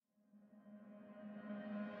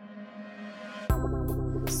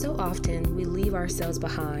So often, we leave ourselves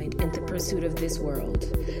behind in the pursuit of this world.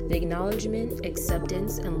 The acknowledgement,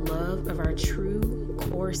 acceptance, and love of our true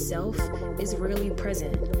core self is rarely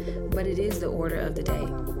present, but it is the order of the day.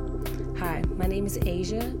 Hi, my name is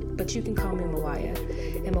Asia, but you can call me Mawaya.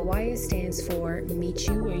 And Mawaya stands for Meet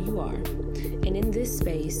You Where You Are. And in this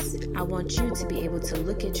space, I want you to be able to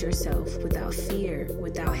look at yourself without fear,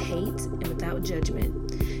 without hate, and without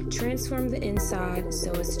judgment. Transform the inside so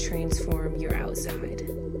as to transform your outside.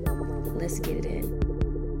 Let's get it in.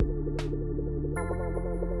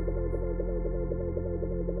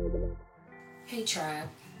 Hey tribe,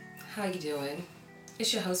 how you doing?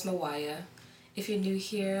 It's your host Mawaya. If you're new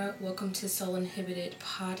here, welcome to Soul Inhibited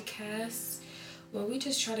Podcast, where we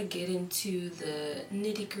just try to get into the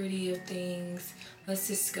nitty-gritty of things. Let's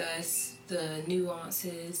discuss the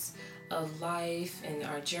nuances of life and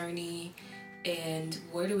our journey, and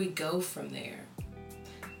where do we go from there.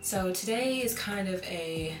 So today is kind of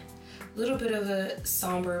a little bit of a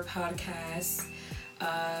somber podcast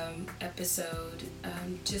episode,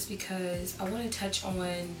 just because I want to touch on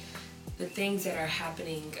the things that are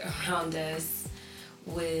happening around us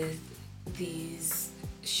with these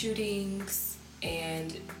shootings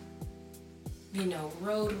and,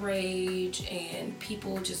 road rage and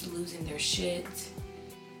people just losing their shit.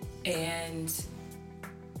 And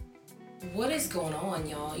what is going on,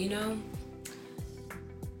 y'all,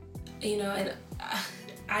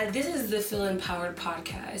 and this is the Feel Empowered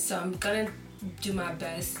podcast, so I'm gonna do my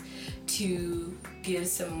best to give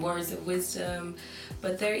some words of wisdom.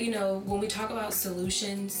 But there, when we talk about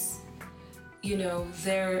solutions, we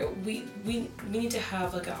need to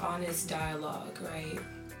have like an honest dialogue, right?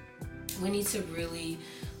 We need to really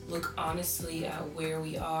look honestly at where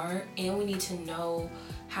we are, and we need to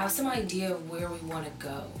have some idea of where we want to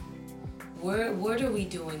go. What are we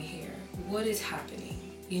doing here? What is happening?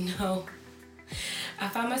 I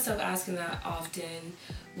find myself asking that often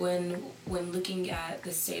when looking at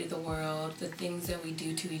the state of the world, the things that we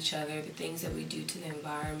do to each other, the things that we do to the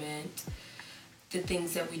environment, the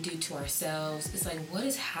things that we do to ourselves. It's like, what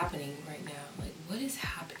is happening right now? Like, what is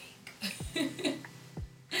happening?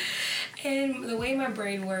 And the way my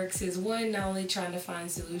brain works is, one, not only trying to find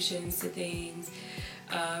solutions to things,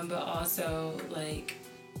 but also,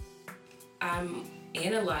 I'm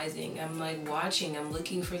analyzing, I'm watching, I'm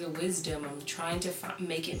looking for the wisdom, I'm trying to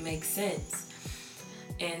make it make sense.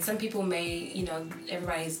 And some people may,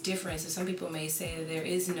 everybody's different, so some people may say that there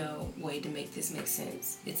is no way to make this make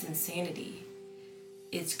sense. It's insanity.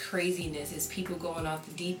 It's craziness. It's people going off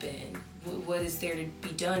the deep end. What is there to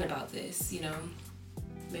be done about this,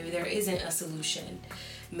 Maybe there isn't a solution.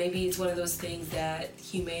 Maybe it's one of those things that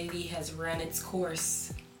humanity has run its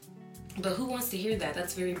course. But who wants to hear that?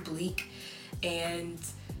 That's very bleak. And,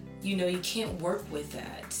 you can't work with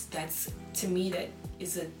that. That's, to me, that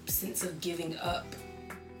is a sense of giving up.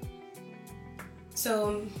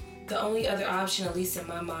 So the only other option, at least in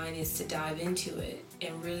my mind, is to dive into it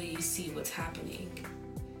and really see what's happening.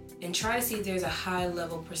 And try to see if there's a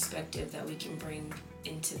high-level perspective that we can bring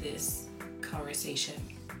into this conversation.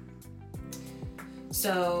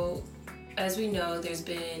 So, as we know, there's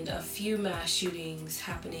been a few mass shootings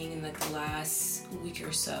happening in the last week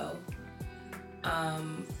or so,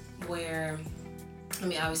 where,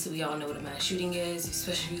 obviously we all know what a mass shooting is,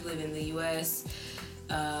 especially if we live in the U.S.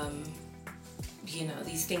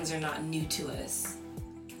 These things are not new to us.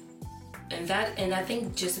 And I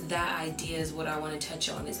think just that idea is what I want to touch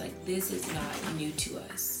on, is this is not new to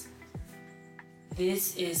us.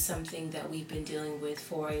 This is something that we've been dealing with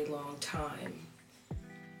for a long time.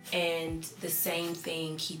 And the same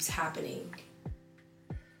thing keeps happening,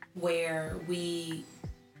 where we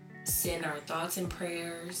send our thoughts and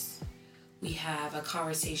prayers, we have a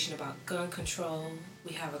conversation about gun control,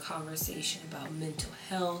 we have a conversation about mental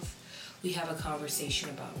health, we have a conversation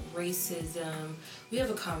about racism, we have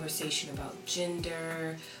a conversation about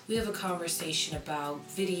gender, we have a conversation about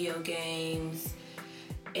video games,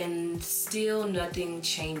 and still nothing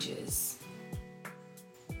changes.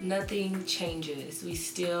 Nothing changes. We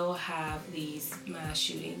still have these mass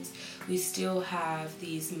shootings. We still have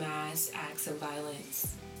these mass acts of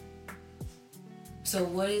violence. So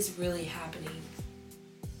what is really happening?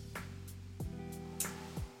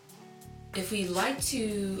 If we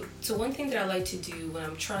so one thing that I like to do when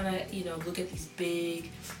I'm trying to, look at these big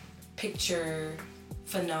picture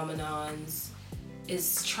phenomenons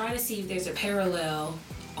is try to see if there's a parallel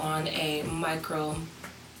on a micro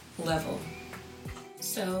level.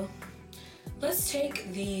 So let's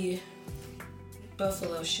take the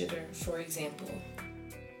Buffalo shooter, for example.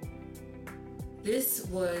 This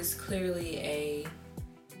was clearly a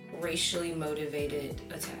racially motivated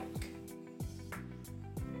attack.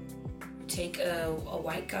 take a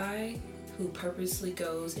white guy who purposely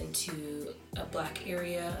goes into a black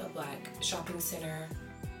area, a black shopping center,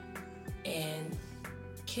 and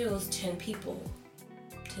kills 10 people,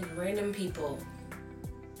 10 random people,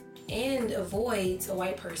 and avoids a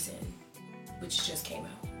white person, which just came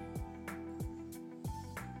out.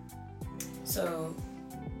 So,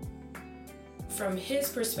 from his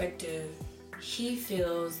perspective, he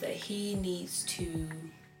feels that he needs to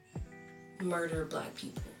murder black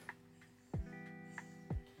people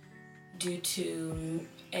due to,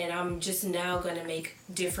 and I'm just now going to make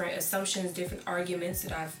different assumptions, different arguments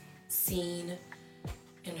that I've seen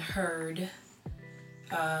and heard.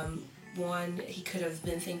 One, he could have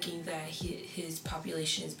been thinking that his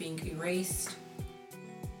population is being erased.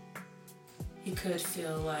 He could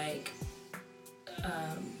feel like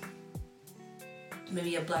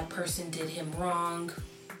maybe a black person did him wrong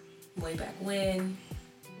way back when.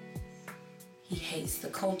 He hates the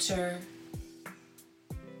culture.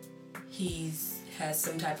 He has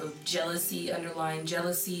some type of jealousy, underlying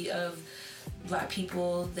jealousy of black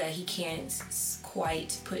people that he can't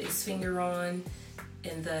quite put his finger on,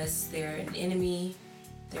 and thus they're an enemy.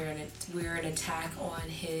 We're an attack on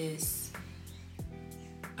his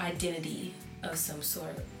identity of some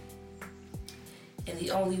sort. And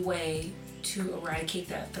the only way to eradicate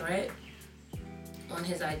that threat on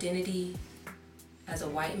his identity as a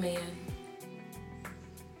white man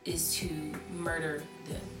is to murder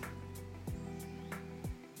them,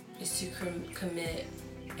 is to commit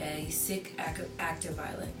a sick act of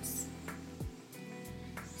violence.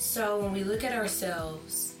 So when we look at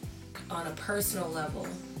ourselves on a personal level,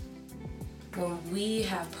 when we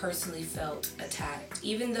have personally felt attacked,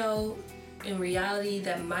 even though in reality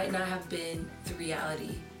that might not have been the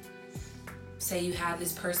reality. Say you have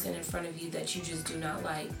this person in front of you that you just do not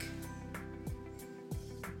like.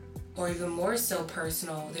 Or even more so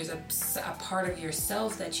personal, there's a part of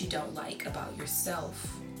yourself that you don't like about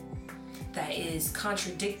yourself that is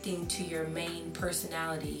contradicting to your main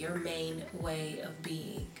personality, your main way of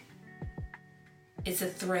being. It's a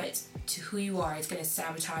threat to who you are. It's going to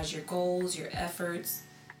sabotage your goals, your efforts.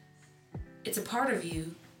 It's a part of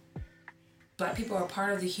you. Black people are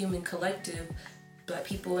part of the human collective. Black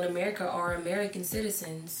people in America are American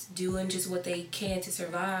citizens doing just what they can to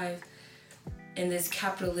survive in this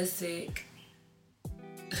capitalistic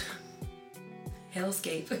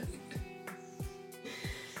hellscape.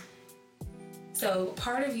 So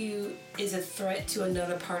part of you is a threat to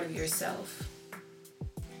another part of yourself.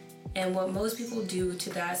 And what most people do to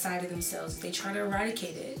that side of themselves, they try to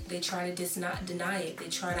eradicate it. They try to not deny it. They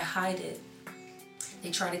try to hide it.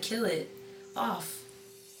 They try to kill it off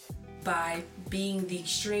by being the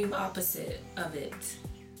extreme opposite of it.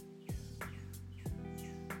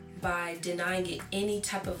 By denying it any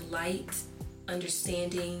type of light,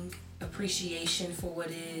 understanding, appreciation for what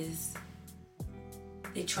is.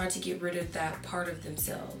 They try to get rid of that part of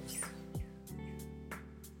themselves.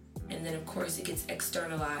 And then of course it gets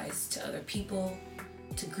externalized to other people,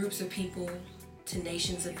 to groups of people, to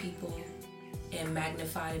nations of people, and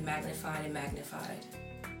magnified and magnified and magnified.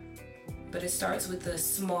 But it starts with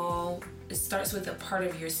a part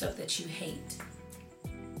of yourself that you hate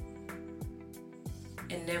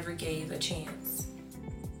and never gave a chance.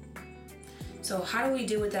 So how do we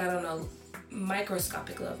deal with that on a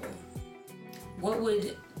microscopic level? What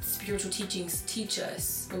would spiritual teachings teach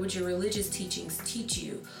us? What would your religious teachings teach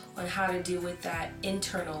you on how to deal with that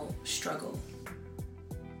internal struggle?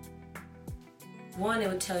 One, it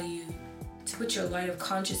would tell you to put your light of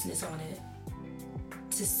consciousness on it,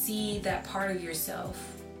 to see that part of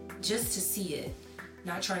yourself, just to see it,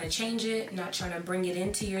 not trying to change it, not trying to bring it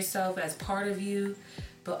into yourself as part of you,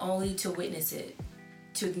 but only to witness it,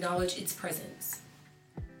 to acknowledge its presence.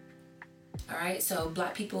 All right, so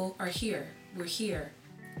Black people are here. We're here.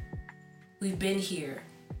 We've been here.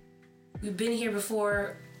 We've been here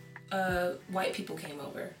before white people came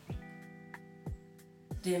over.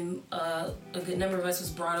 Then a good number of us was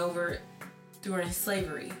brought over during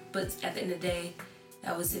slavery, but at the end of the day,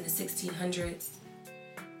 that was in the 1600s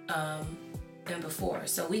and before.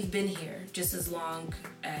 So we've been here just as long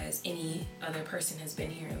as any other person has been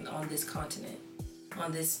here on this continent,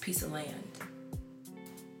 on this piece of land.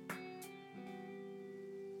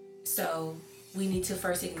 So we need to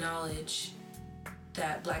first acknowledge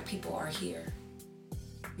that Black people are here.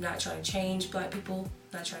 Not trying to change Black people,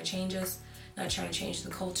 not trying to change us, not trying to change the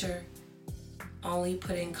culture, only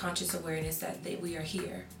putting conscious awareness that we are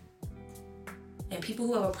here. And people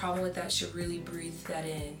who have a problem with that should really breathe that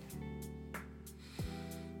in.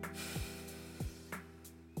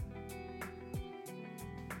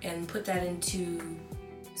 And put that into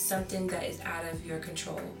something that is out of your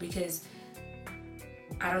control. Because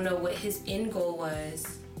I don't know what his end goal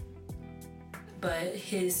was, but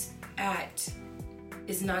his act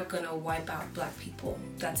is not gonna wipe out Black people.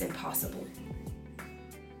 That's impossible.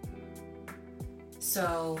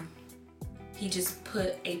 So he just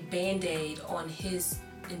put a Band-Aid on his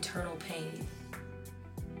internal pain.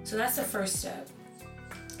 So that's the first step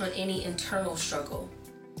on any internal struggle,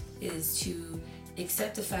 is to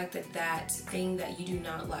accept the fact that that thing that you do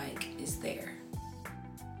not like is there.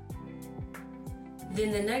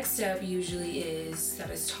 Then the next step usually is, that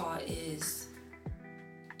is taught, is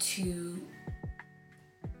to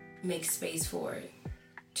make space for it,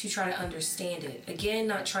 to try to understand it. Again,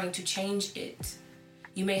 not trying to change it.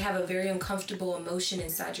 You may have a very uncomfortable emotion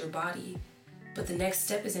inside your body, but the next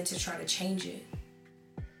step isn't to try to change it.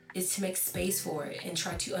 It's to make space for it and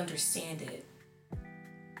try to understand it.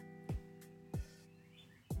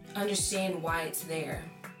 Understand why it's there.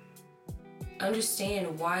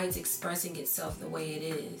 Understand why it's expressing itself the way it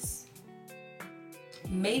is.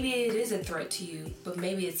 Maybe it is a threat to you, but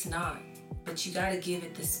maybe it's not. But you gotta give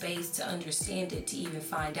it the space to understand it, to even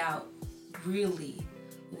find out really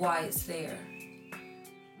why it's there.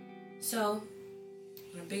 So,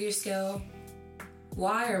 on a bigger scale,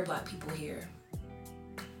 why are Black people here?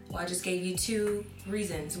 Well, I just gave you two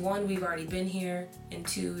reasons. One, we've already been here, and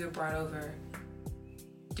two, we were brought over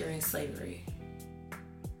during slavery.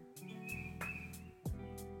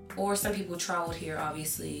 Or some people traveled here,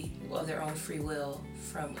 obviously, of their own free will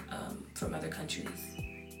from other countries.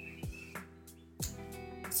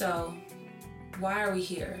 So, why are we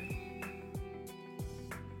here?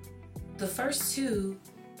 The first two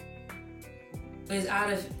is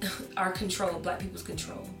out of our control, Black people's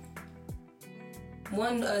control.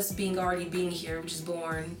 One, us already being here, which is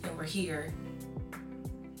born and we're here.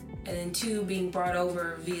 And then two, being brought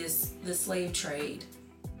over via the slave trade.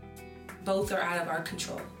 Both are out of our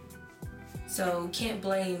control. So can't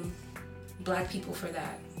blame Black people for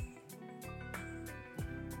that.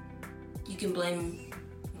 You can blame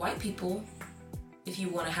white people if you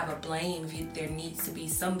want to have a blame, if there needs to be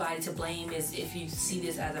somebody to blame, is if you see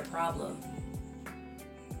this as a problem.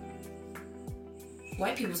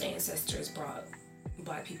 White people's ancestors brought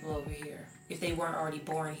Black people over here if they weren't already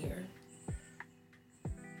born here.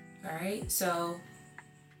 All right, so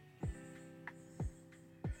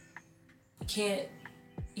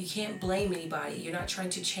you can't blame anybody. You're not trying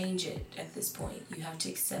to change it at this point. You have to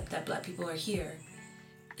accept that Black people are here,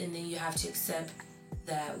 and then you have to accept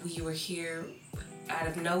that we were here out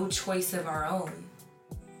of no choice of our own,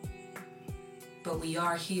 but we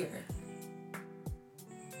are here.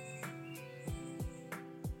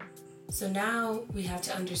 So now we have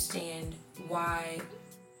to understand why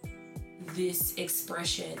this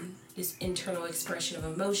expression, this internal expression of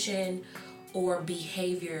emotion or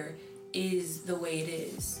behavior is the way it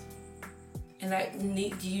is. And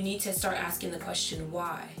you need to start asking the question,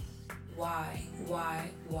 why? Why?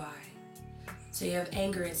 So you have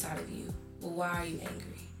anger inside of you. Well, why are you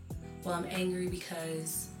angry? Well, I'm angry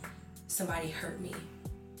because somebody hurt me.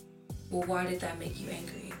 Well, why did that make you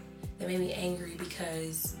angry? That made me angry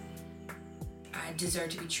because I deserve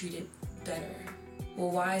to be treated better. Well,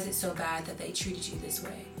 why is it so bad that they treated you this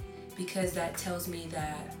way? Because that tells me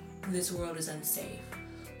that this world is unsafe.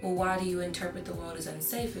 Well, why do you interpret the world as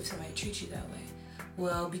unsafe if somebody treats you that way?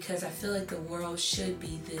 Well, because I feel like the world should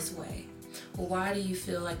be this way. Well, why do you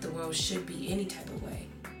feel like the world should be any type of way?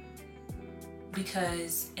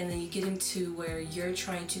 Because, and then you get into where you're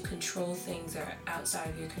trying to control things that are outside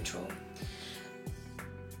of your control.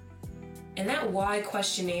 And that why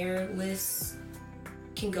questionnaire list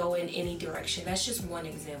can go in any direction. That's just one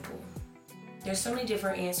example. There's so many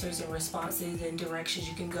different answers and responses and directions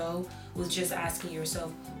you can go with just asking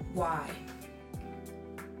yourself, why?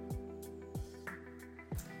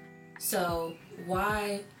 So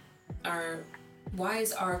why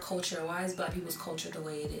is our culture, why is Black people's culture the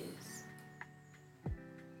way it is?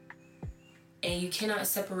 And you cannot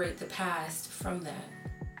separate the past from that.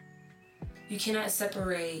 You cannot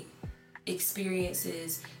separate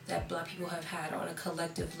experiences that Black people have had on a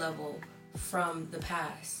collective level from the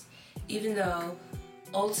past, even though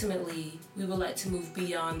ultimately we would like to move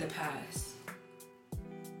beyond the past.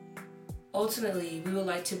 Ultimately, we would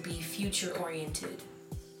like to be future oriented.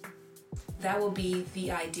 That will be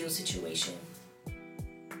the ideal situation.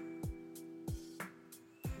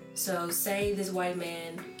 So say this white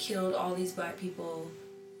man killed all these Black people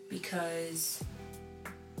because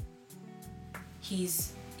he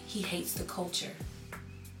hates the culture.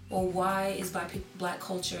 Well, why is Black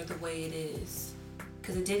culture the way it is?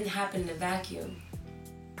 Because it didn't happen in a vacuum.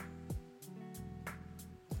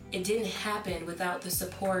 It didn't happen without the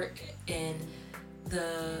support and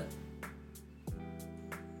the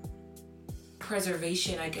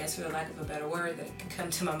preservation, I guess, for the lack of a better word that can come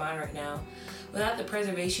to my mind right now, without the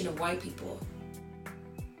preservation of white people,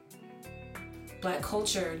 Black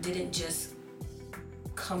culture didn't just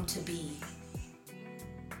come to be.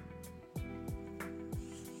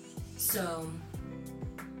 So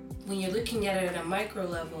when you're looking at it at a micro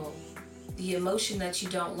level, the emotion that you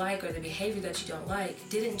don't like or the behavior that you don't like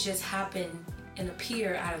didn't just happen and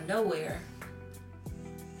appear out of nowhere.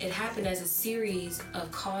 It happened as a series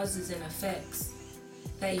of causes and effects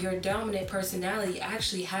that your dominant personality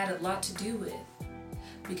actually had a lot to do with.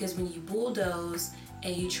 Because when you bulldoze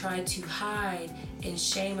and you try to hide and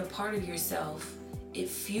shame a part of yourself, it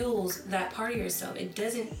fuels that part of yourself. It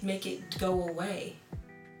doesn't make it go away.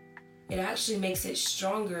 It actually makes it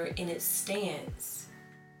stronger in its stance.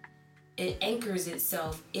 It anchors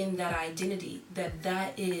itself in that identity,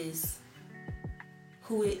 that is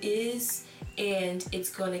who it is, and it's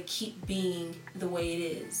going to keep being the way it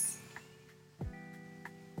is.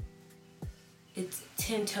 It's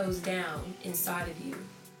 10 toes down inside of you,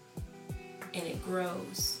 and it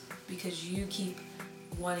grows because you keep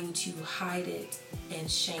wanting to hide it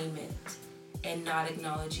and shame it and not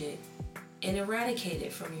acknowledge it and eradicate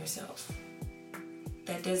it from yourself.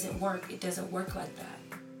 That doesn't work. It doesn't work like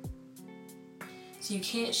that. So you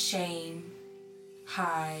can't shame,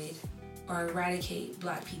 hide, or eradicate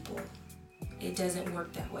Black people. It doesn't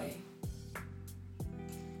work that way.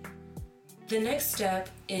 The next step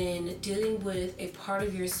in dealing with a part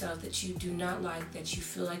of yourself that you do not like, that you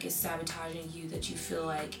feel like is sabotaging you, that you feel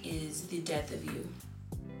like is the death of you,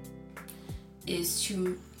 is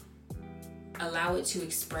to allow it to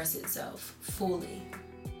express itself fully.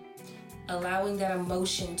 Allowing that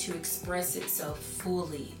emotion to express itself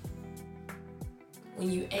fully.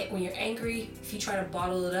 When you're angry, if you try to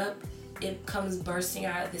bottle it up, it comes bursting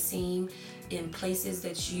out at the seam in places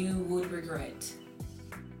that you would regret.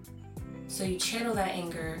 So you channel that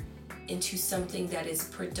anger into something that is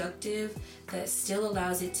productive, that still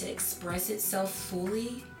allows it to express itself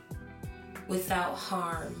fully without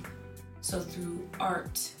harm. So through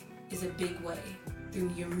art is a big way, through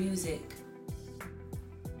your music,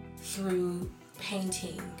 through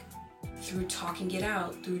painting, through talking it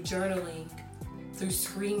out, through journaling, through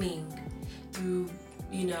screaming, through,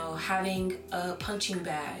 having a punching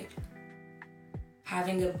bag,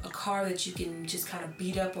 having a car that you can just kind of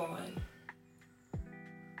beat up on.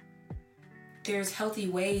 There's healthy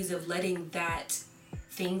ways of letting that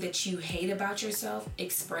thing that you hate about yourself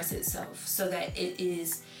express itself so that it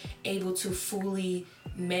is able to fully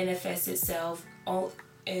manifest itself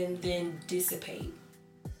and then dissipate.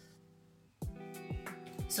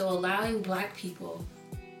 So allowing Black people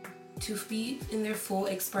to be in their full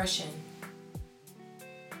expression,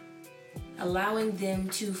 allowing them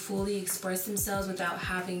to fully express themselves without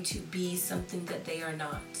having to be something that they are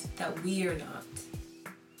not, that we are not.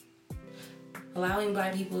 Allowing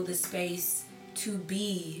Black people the space to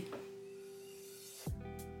be.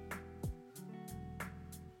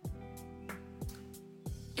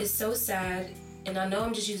 It's so sad, and I know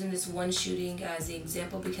I'm just using this one shooting as the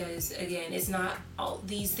example because, again, it's not all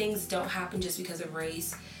these things don't happen just because of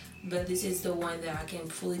race, but this is the one that I can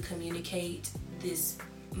fully communicate this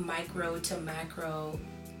micro to macro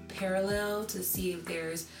parallel to see if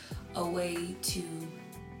there's a way to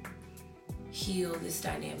heal this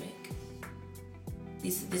dynamic.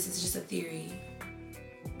 This is just a theory,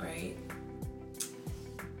 right?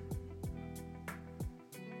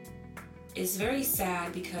 It's very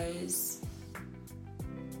sad because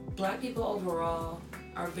Black people overall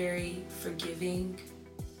are very forgiving,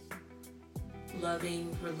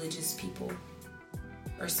 loving, religious people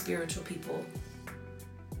or spiritual people.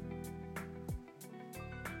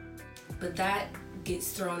 But that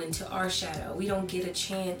gets thrown into our shadow. We don't get a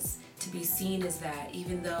chance to be seen as that,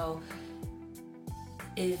 even though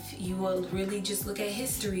if you will really just look at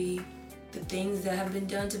history, the things that have been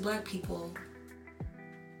done to Black people,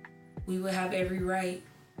 we would have every right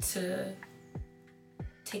to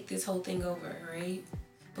take this whole thing over, right?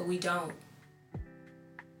 But we don't.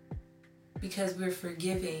 Because we're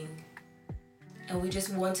forgiving and we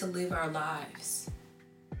just want to live our lives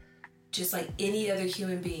just like any other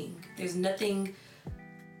human being. There's nothing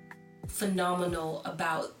phenomenal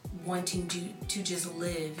about wanting to just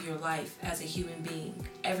live your life as a human being.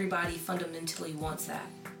 Everybody fundamentally wants that.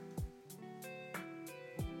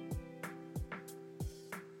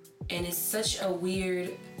 And it's such a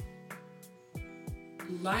weird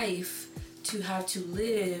life to have to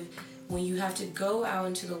live when you have to go out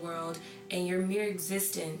into the world and your mere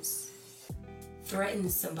existence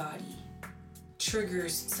threatens somebody,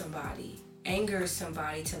 triggers somebody, angers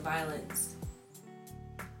somebody to violence.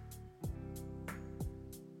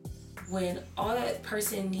 when all that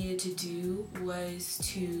person needed to do was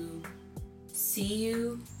to see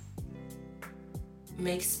you,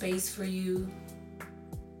 make space for you,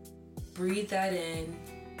 breathe that in,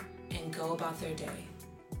 and go about their day.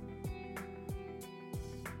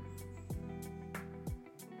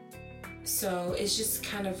 So it's just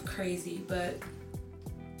kind of crazy, but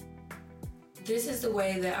this is the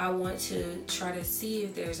way that I want to try to see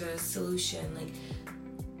if there's a solution. Like,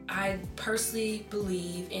 I personally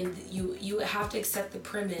believe, and you have to accept the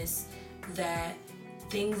premise that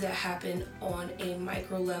things that happen on a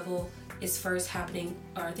micro level is first happening,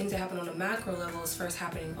 or things that happen on a macro level is first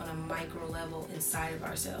happening on a micro level inside of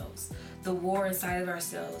ourselves. The war inside of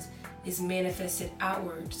ourselves is manifested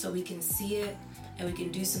outward so we can see it and we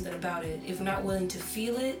can do something about it. If we're not willing to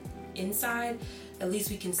feel it inside, at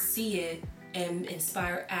least we can see it and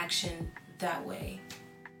inspire action that way.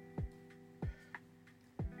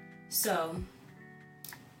 So,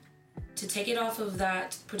 to take it off of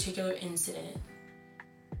that particular incident,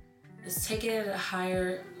 let's take it at a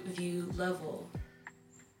higher view level.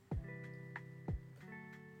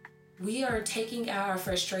 We are taking out our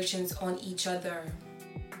frustrations on each other.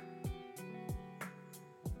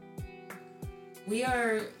 We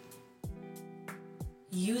are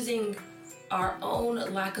using our own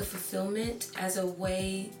lack of fulfillment as a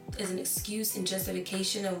way, as an excuse and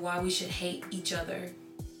justification of why we should hate each other.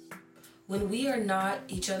 When we are not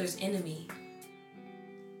each other's enemy.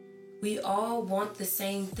 We all want the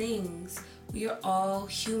same things. We are all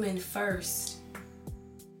human first.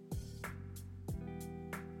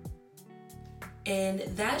 And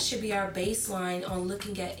that should be our baseline on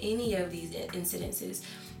looking at any of these incidences.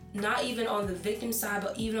 Not even on the victim side,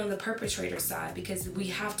 but even on the perpetrator side, because we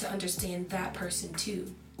have to understand that person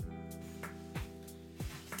too.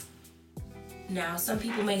 Now, some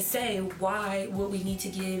people may say, why would we need to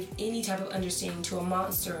give any type of understanding to a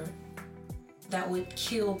monster that would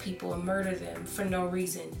kill people and murder them for no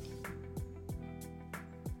reason?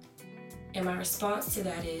 And my response to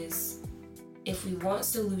that is, if we want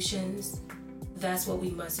solutions, that's what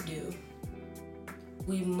we must do.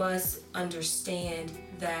 We must understand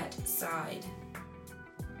that side.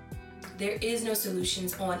 There is no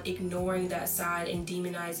solutions on ignoring that side and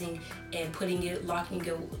demonizing and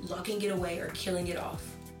locking it away or killing it off.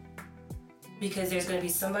 Because there's going to be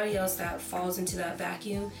somebody else that falls into that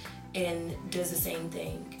vacuum and does the same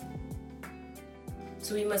thing.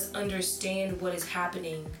 So we must understand what is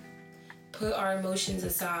happening, put our emotions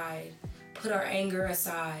aside, put our anger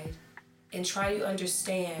aside, and try to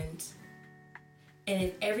understand. And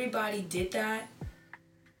if everybody did that,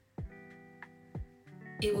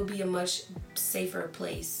 it would be a much safer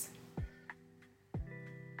place.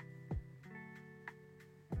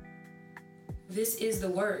 This is the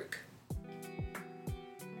work.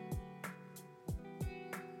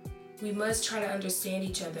 We must try to understand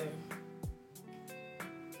each other.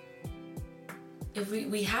 If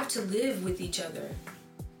we have to live with each other.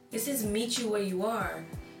 This is meet you where you are.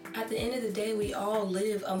 At the end of the day, we all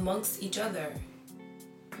live amongst each other.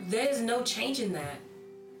 There's no change in that.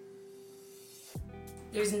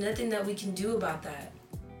 There's nothing that we can do about that.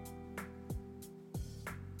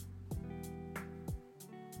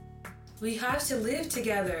 We have to live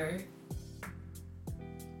together.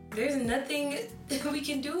 There's nothing we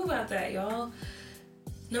can do about that, y'all.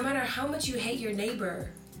 No matter how much you hate your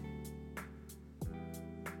neighbor,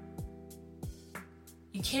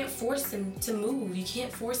 you can't force them to move. You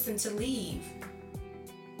can't force them to leave.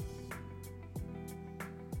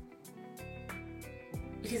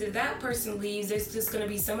 Because if that person leaves, there's just going to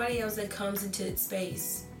be somebody else that comes into its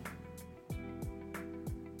space.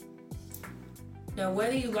 Now,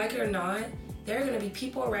 whether you like it or not, there are going to be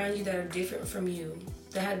people around you that are different from you,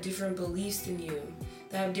 that have different beliefs than you,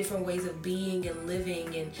 that have different ways of being and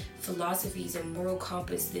living and philosophies and moral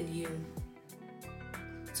compass than you.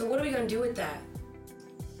 So what are we going to do with that?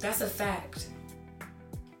 That's a fact.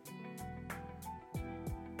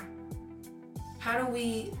 How do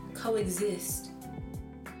we coexist?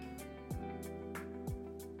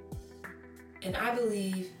 And I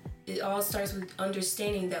believe it all starts with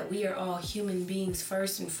understanding that we are all human beings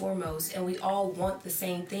first and foremost, and we all want the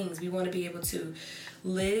same things. We want to be able to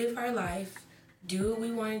live our life, do what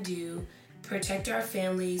we want to do, protect our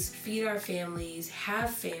families, feed our families,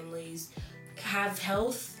 have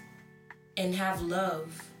health, and have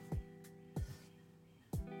love.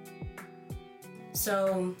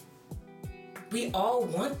 So we all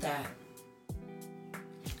want that.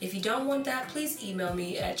 If you don't want that, please email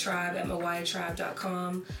me at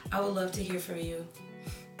tribe@mawaiatribe.com. I would love to hear from you.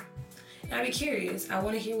 And I'd be curious. I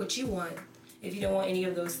want to hear what you want if you don't want any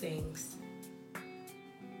of those things.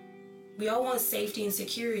 We all want safety and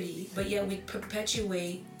security, but yet we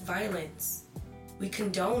perpetuate violence. We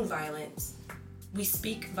condone violence. We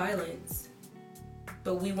speak violence,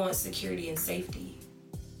 but we want security and safety.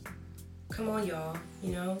 Come on, y'all.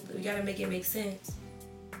 You know, we gotta make it make sense.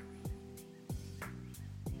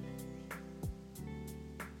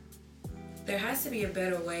 There has to be a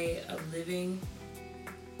better way of living.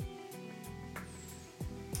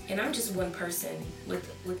 And I'm just one person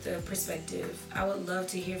with the perspective. I would love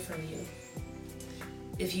to hear from you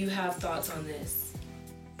if you have thoughts on this.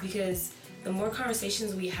 Because the more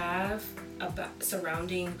conversations we have about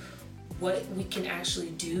surrounding what we can actually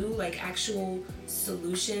do, like actual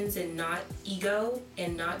solutions and not ego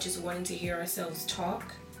and not just wanting to hear ourselves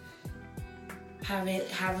talk, having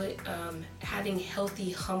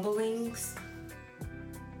healthy humblings,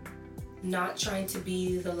 not trying to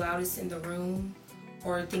be the loudest in the room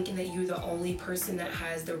or thinking that you're the only person that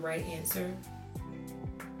has the right answer.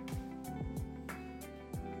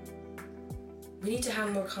 We need to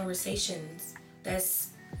have more conversations that's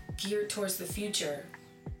geared towards the future,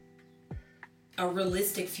 a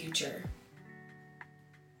realistic future,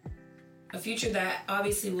 a future that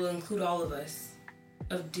obviously will include all of us,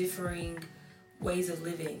 of differing ways of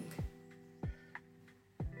living.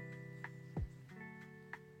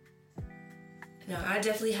 Now, I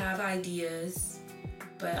definitely have ideas,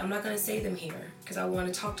 but I'm not going to say them here because I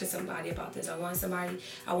want to talk to somebody about this. I want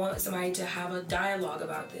somebody to have a dialogue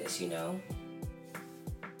about this, you know?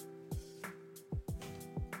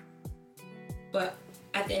 But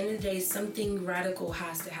at the end of the day, something radical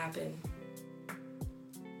has to happen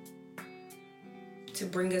to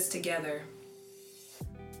bring us together.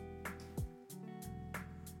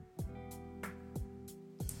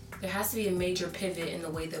 There has to be a major pivot in the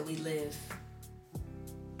way that we live.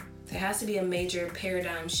 There has to be a major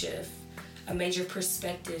paradigm shift, a major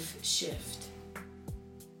perspective shift.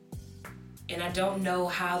 And I don't know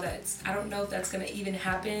if that's gonna even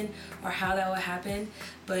happen or how that will happen,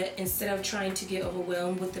 but instead of trying to get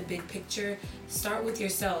overwhelmed with the big picture, start with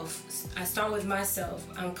yourself. I start with myself.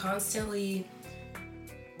 I'm constantly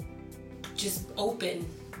just open,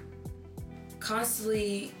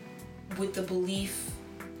 constantly with the belief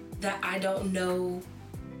that I don't know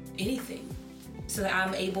anything, so that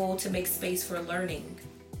I'm able to make space for learning.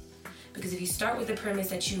 Because if you start with the premise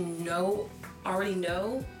that already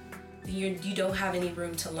know, then you don't have any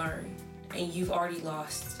room to learn, and you've already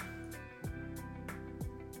lost.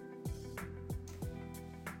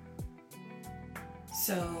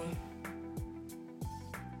 So,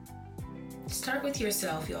 start with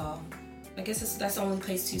yourself, y'all. I guess that's the only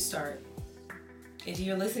place to start. If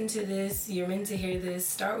you're listening to this, you're meant to hear this,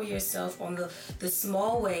 start with yourself on the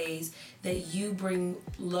small ways that you bring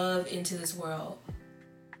love into this world.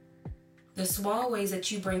 The small ways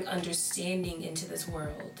that you bring understanding into this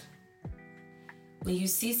world. When you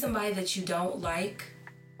see somebody that you don't like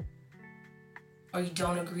or you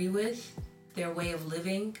don't agree with, their way of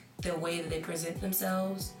living, their way that they present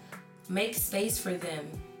themselves, make space for them.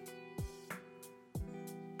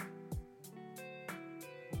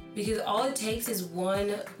 Because all it takes is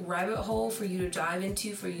one rabbit hole for you to dive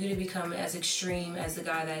into, for you to become as extreme as the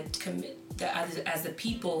guy as the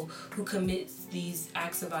people who commits these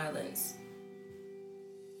acts of violence.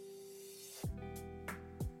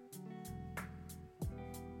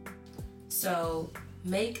 So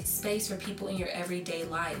make space for people in your everyday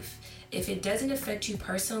life. If it doesn't affect you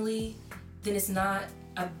personally, then it's not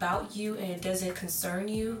about you and it doesn't concern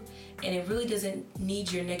you, and it really doesn't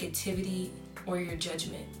need your negativity or your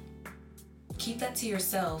judgment. Keep that to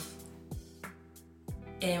yourself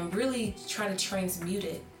and really try to transmute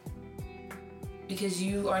it, because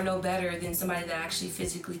you are no better than somebody that actually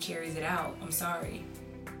physically carries it out. I'm sorry.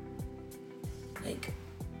 Like,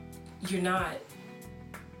 you're not.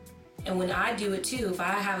 And when I do it too, if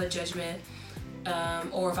I have a judgment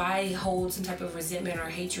or if I hold some type of resentment or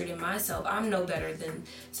hatred in myself, I'm no better than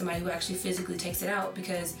somebody who actually physically takes it out,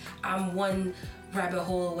 because I'm one rabbit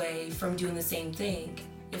hole away from doing the same thing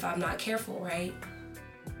if I'm not careful, right?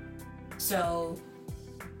 So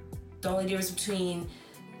the only difference between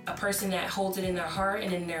a person that holds it in their heart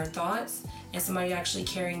and in their thoughts and somebody actually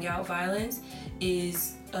carrying out violence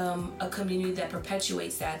is a community that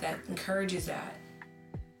perpetuates that encourages that.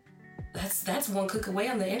 That's one click away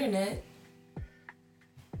on the internet.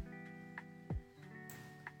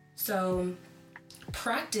 So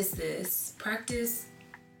practice this. Practice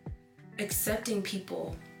accepting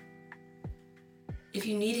people. If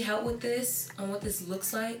you need help with this, on what this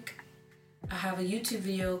looks like, I have a YouTube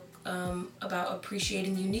video about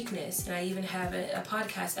appreciating uniqueness, and I even have a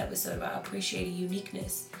podcast episode about appreciating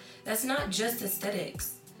uniqueness. That's not just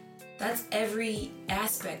aesthetics. That's every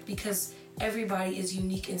aspect, because everybody is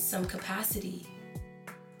unique in some capacity.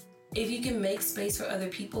 If you can make space for other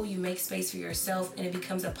people, you make space for yourself, and it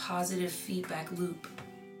becomes a positive feedback loop.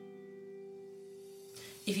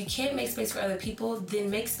 If you can't make space for other people, then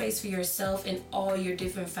make space for yourself in all your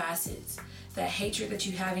different facets. That hatred that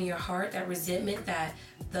you have in your heart, that resentment, that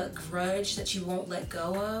the grudge that you won't let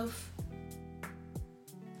go of.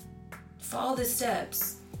 Follow the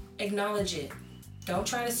steps. Acknowledge it. Don't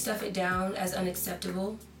try to stuff it down as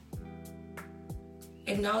unacceptable.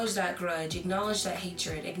 Acknowledge that grudge. Acknowledge that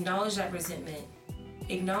hatred. Acknowledge that resentment.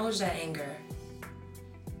 Acknowledge that anger.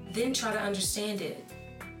 Then try to understand it.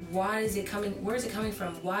 Why is it coming? Where is it coming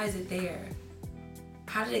from? Why is it there?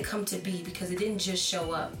 How did it come to be? Because it didn't just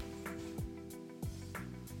show up.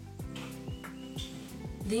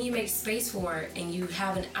 Then you make space for it and you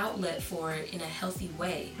have an outlet for it in a healthy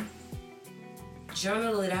way.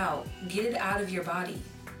 Journal it out. Get it out of your body.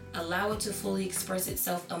 Allow it to fully express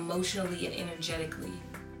itself emotionally and energetically.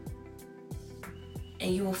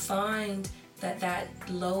 And you will find that that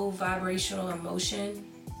low vibrational emotion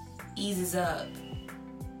eases up.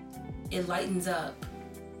 It lightens up.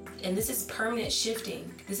 And this is permanent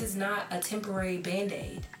shifting. This is not a temporary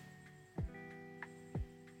band-aid.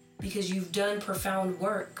 Because you've done profound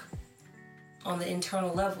work on the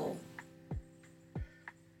internal level.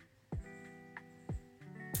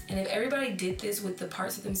 And if everybody did this with the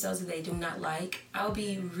parts of themselves that they do not like, I'll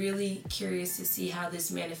be really curious to see how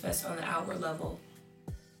this manifests on the outward level.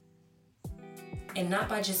 And not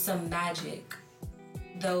by just some magic,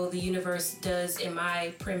 though the universe does, in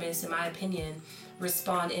my premise, in my opinion,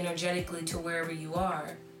 respond energetically to wherever you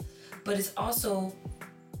are. But it's also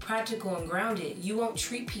practical and grounded. You won't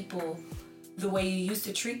treat people the way you used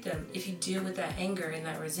to treat them if you deal with that anger and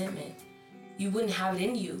that resentment. You wouldn't have it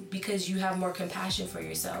in you because you have more compassion for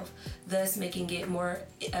yourself, thus making it more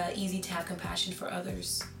easy to have compassion for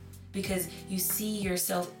others because you see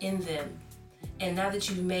yourself in them. And now that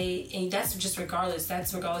you've made, and that's just regardless,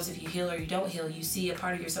 that's regardless if you heal or you don't heal, you see a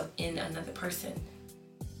part of yourself in another person.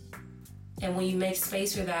 And when you make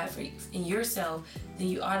space for that in yourself, then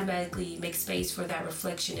you automatically make space for that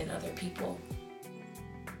reflection in other people.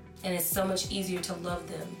 And it's so much easier to love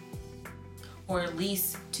them, or at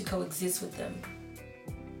least to coexist with them.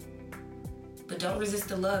 But don't resist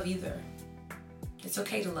the love either. It's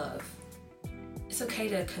okay to love. It's okay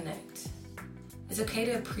to connect. It's okay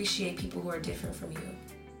to appreciate people who are different from you.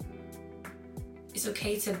 It's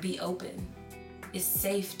okay to be open. It's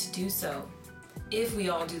safe to do so if we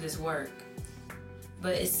all do this work.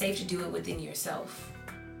 But it's safe to do it within yourself.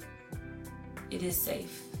 It is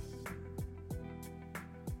safe.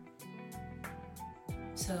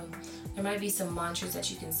 So there might be some mantras that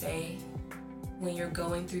you can say when you're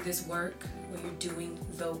going through this work, when you're doing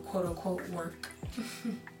the quote-unquote work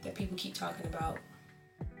that people keep talking about.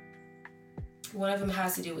 One of them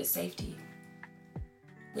has to do with safety.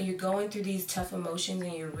 When you're going through these tough emotions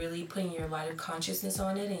and you're really putting your light of consciousness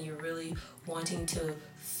on it and you're really wanting to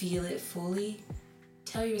feel it fully,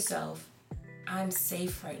 tell yourself, I'm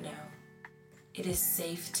safe right now. It is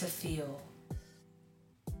safe to feel.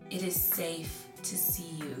 It is safe to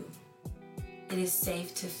see you. It is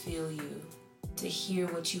safe to feel you, to hear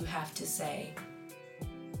what you have to say.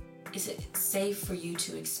 Is it safe for you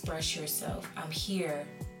to express yourself? I'm here.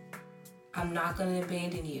 I'm not going to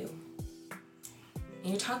abandon you.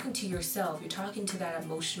 And you're talking to yourself. You're talking to that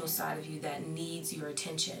emotional side of you that needs your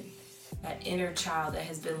attention. That inner child that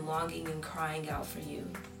has been longing and crying out for you.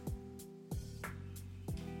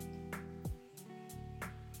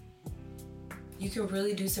 You can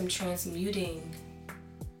really do some transmuting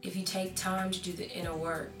if you take time to do the inner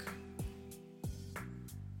work.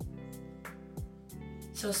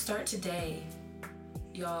 So start today,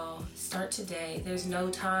 y'all. Start today. There's no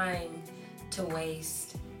time to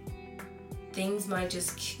waste. Things might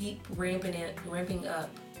just keep ramping up.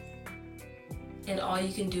 And all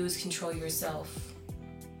you can do is control yourself.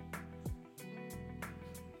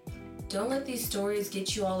 Don't let these stories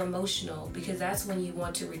get you all emotional, because that's when you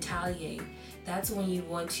want to retaliate. That's when you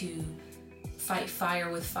want to fight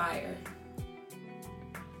fire with fire.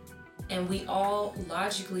 And we all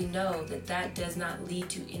logically know that that does not lead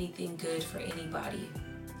to anything good for anybody.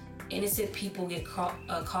 Innocent people get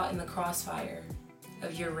caught in the crossfire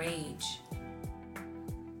of your rage.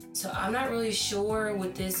 So I'm not really sure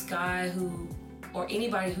with this guy or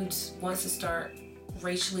anybody who wants to start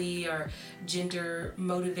racially or gender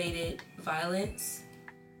motivated violence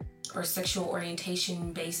or sexual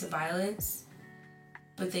orientation based violence,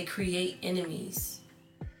 but they create enemies,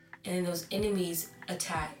 and then those enemies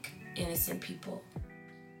attack innocent people,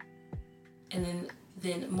 and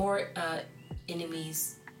then more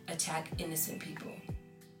enemies attack innocent people.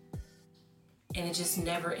 And it just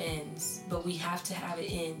never ends. But we have to have it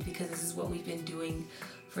end because this is what we've been doing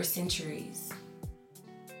for centuries.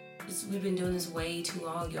 We've been doing this way too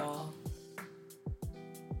long, y'all.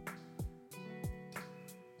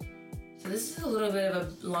 So this is a little bit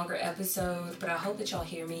of a longer episode, but I hope that y'all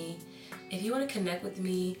hear me. If you want to connect with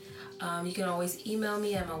me, you can always email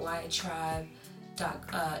me at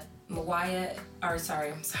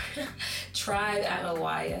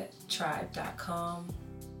tribe@mawaya tribe.com.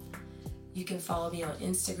 You can follow me on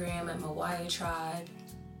Instagram at Mawaya Tribe.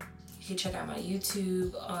 You can check out my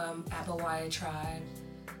YouTube at Mawaya Tribe.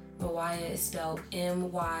 Mawaya is spelled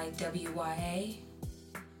MYWYA.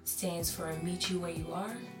 Stands for Meet You Where You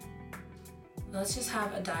Are. Let's just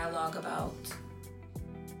have a dialogue about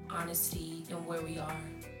honesty and where we are.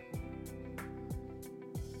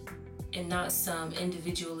 And not some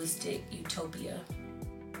individualistic utopia.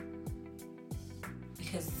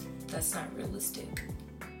 Because that's not realistic.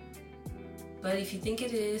 But if you think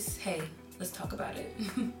it is, hey, let's talk about it.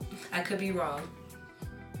 I could be wrong.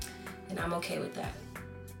 And I'm okay with that.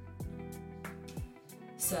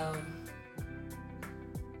 So,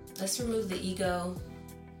 let's remove the ego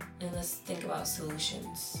and let's think about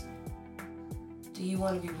solutions. Do you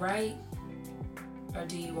want to be right or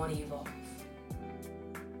do you want to evolve?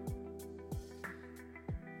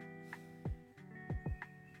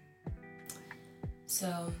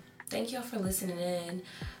 So, thank y'all for listening in.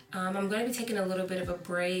 I'm going to be taking a little bit of a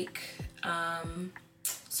break.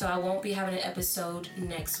 So I won't be having an episode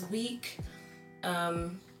next week.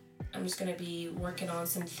 I'm just going to be working on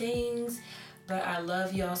some things. But I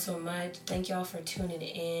love y'all so much. Thank y'all for tuning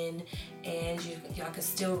in. And y'all can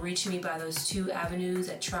still reach me by those two avenues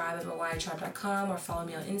at tribe@mawayatribe.com or follow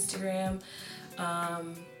me on Instagram.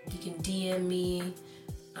 You can DM me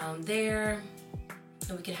there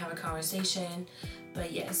and we can have a conversation.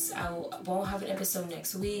 But yes, I won't have an episode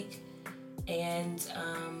next week, and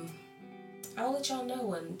I'll let y'all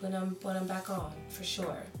know when I'm back on for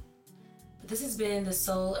sure. But this has been the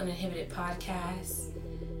Soul Uninhibited podcast,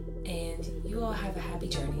 and you all have a happy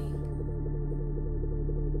journey.